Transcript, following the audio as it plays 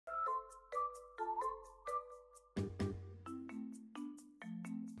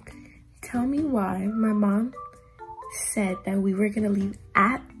tell me why my mom said that we were gonna leave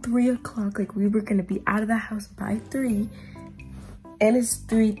at 3 o'clock, like we were gonna be out of the house by 3, and it's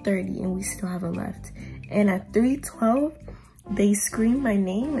 3:30 and we still haven't left. And at 3:12, they scream my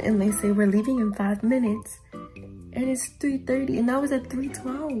name and they say we're leaving in 5 minutes. And it's 3:30 and that was at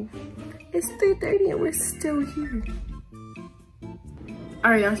 3:12. It's 3:30 and we're still here.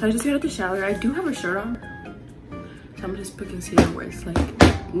 Alright, y'all, so I just got out the shower. I do have a shirt on, so I'm just putting concealer where it's like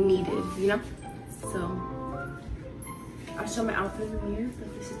needed, you know? So I'll show my outfit in the mirror,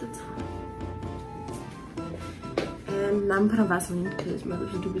 but this is the top. And now I'm putting on Vaseline because my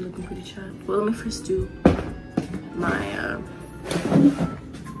lips do be looking pretty chapped. Well, let me first do my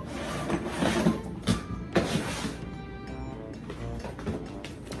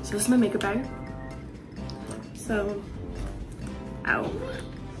so this is my makeup bag. So, ow.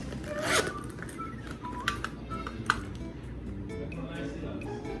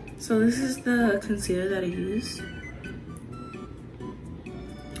 So this is the concealer that I use.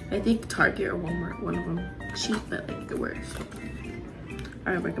 I think Target or Walmart, one of them. Cheap, but like it works.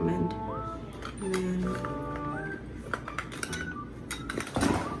 I recommend. And then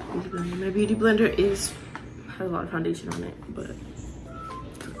beauty blender. My beauty blender has a lot of foundation on it, but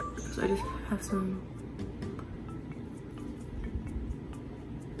so I just have some.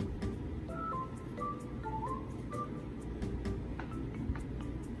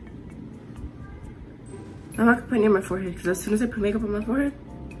 I'm not gonna put it near my forehead because as soon as I put makeup on my forehead,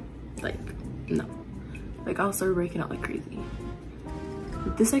 like, no. Like, I'll start breaking out like crazy.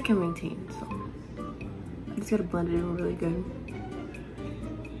 But this I can maintain, so I just gotta blend it in really good.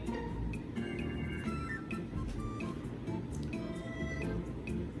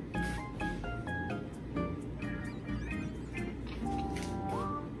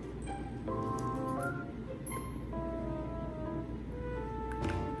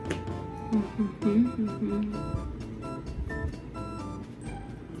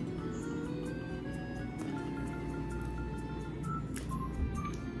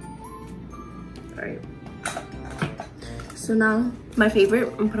 Alright, so now my favorite,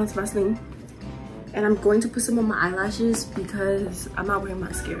 I'm putting on some Vaseline and I'm going to put some on my eyelashes because I'm not wearing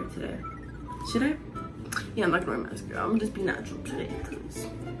mascara today. Should I? Yeah, I'm not gonna wear mascara. I'm gonna just be natural today because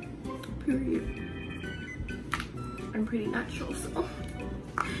period, I'm pretty natural. So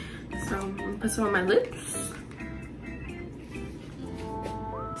I'm gonna put some on my lips.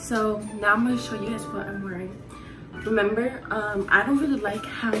 So now I'm gonna show you guys what I'm wearing. Remember, I don't really like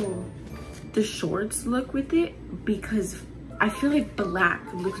how the shorts look with it because I feel like black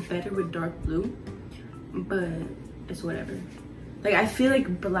looks better with dark blue, but it's whatever. Like, I feel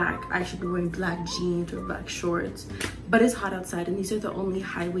like black, I should be wearing black jeans or black shorts, but it's hot outside and these are the only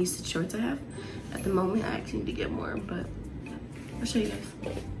high-waisted shorts I have at the moment. I actually need to get more, but I'll show you guys.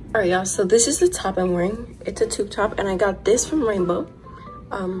 All right, y'all, so this is the top I'm wearing. It's a tube top and I got this from Rainbow.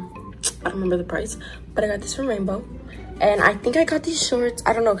 I don't remember the price, but I got this from Rainbow. And I think I got these shorts,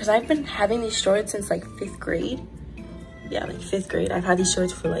 I don't know, because I've been having these shorts since like 5th grade. Yeah, like 5th grade. I've had these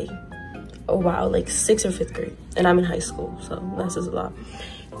shorts for like, oh wow, like 6th or 5th grade. And I'm in high school, so that says a lot.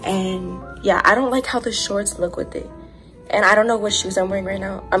 And yeah, I don't like how the shorts look with it. And I don't know what shoes I'm wearing right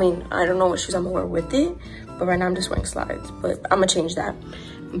now. I mean, I don't know what shoes I'm gonna wear with it, but right now I'm just wearing slides, but I'm gonna change that.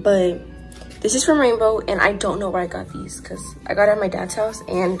 But this is from Rainbow and I don't know where I got these because I got it at my dad's house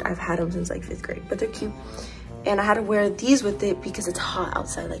and I've had them since like 5th grade, but they're cute. And I had to wear these with it because it's hot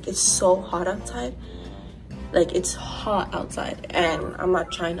outside. Like, it's so hot outside. Like, it's hot outside and I'm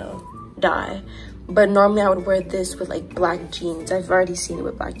not trying to die. But normally I would wear this with like black jeans. I've already seen it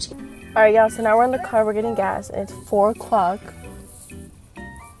with black jeans. All right, y'all, so now we're in the car, we're getting gas and it's 4 o'clock.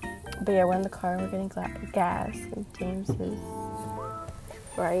 But yeah, we're in the car, we're getting gas and James is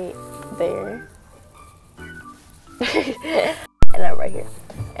right there. And I'm right here.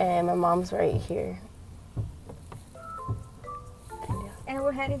 And my mom's right here. And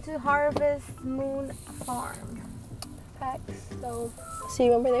we're heading to Harvest Moon Farm. Facts. So see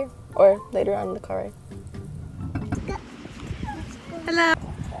you over there or later on in the car ride. Hello.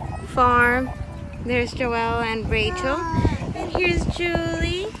 Farm. There's Joelle and Rachel. And here's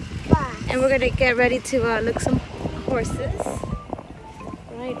Julie. And we're gonna get ready to look some horses.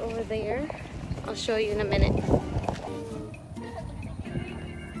 Right over there. I'll show you in a minute.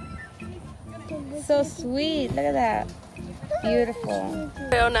 So sweet. Look at that. Beautiful.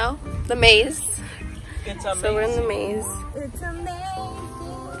 Oh no, the maze. It's amazing. So we're in the maze. It's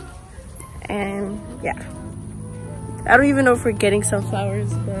amazing. And yeah, I don't even know if we're getting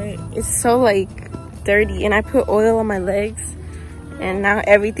sunflowers, but it's so like dirty. And I put oil on my legs and now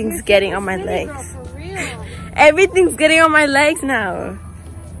everything's getting on my legs. Everything's getting on my legs now.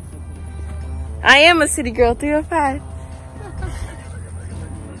 I am a city girl, 305.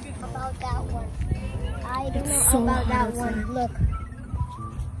 About that one. I don't know so about that hot one. Look.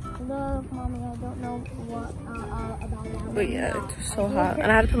 Look, Mommy, I don't know what about that one. But yeah, it's so hot.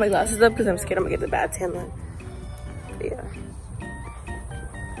 And I had to put my glasses up because I'm scared I'm gonna get the bad tan line. But yeah.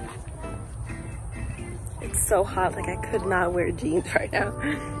 It's so hot, like I could not wear jeans right now.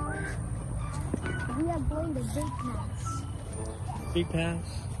 We are going to Big Pass. Big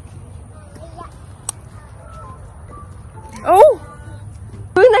Pass. Oh!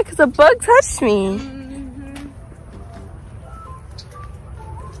 Doing that because a bug touched me.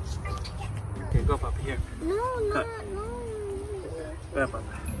 Okay, go, Papa, here. No, no. Go, Papa.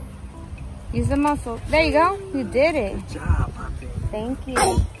 Use the muscle. There you go. You did it. Good job, Papi. Thank you.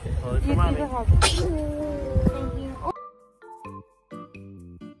 Hold it for You Mommy. keep it hard. Thank you.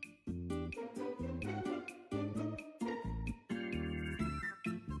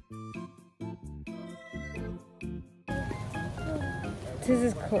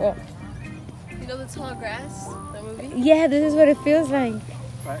 This is cool. You know the tall grass? That movie? Yeah, this is what it feels like.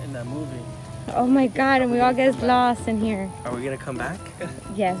 Right in that movie. Oh my God, and we all get lost in here. Are we gonna come back?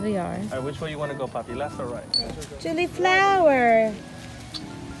 Yes, we are. Alright, which way you wanna go, Papi? Left or right? Julie, flower.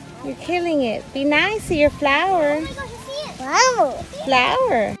 You're killing it. Be nice to your flower. Oh my gosh, I see it. Wow.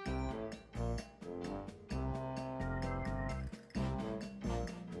 Flower.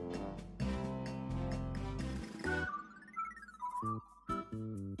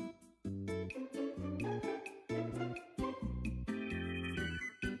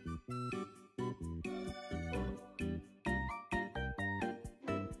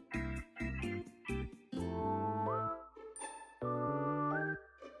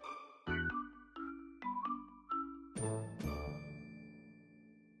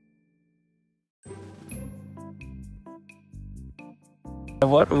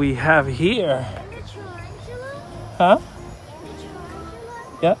 What we have here? Huh?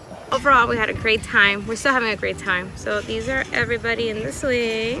 Yep. Overall, we had a great time. We're still having a great time. So these are everybody in the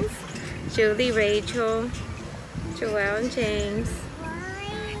swings. Julie, Rachel, Joelle, and James.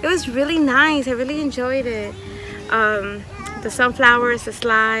 It was really nice. I really enjoyed it. The sunflowers, the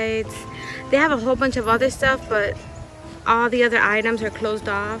slides. They have a whole bunch of other stuff, but all the other items are closed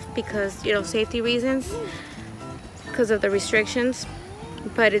off because, you know, safety reasons, because of the restrictions.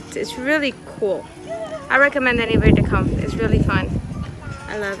 But it's really cool. I recommend anybody to come. It's really fun.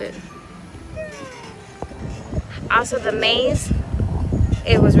 I love it. Also the maze,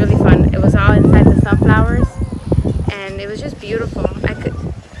 it was really fun. It was all inside the sunflowers and it was just beautiful.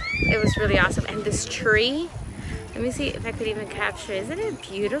 It was really awesome. And this tree, let me see if I could even capture it. Isn't it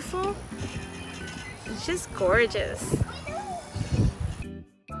beautiful? It's just gorgeous.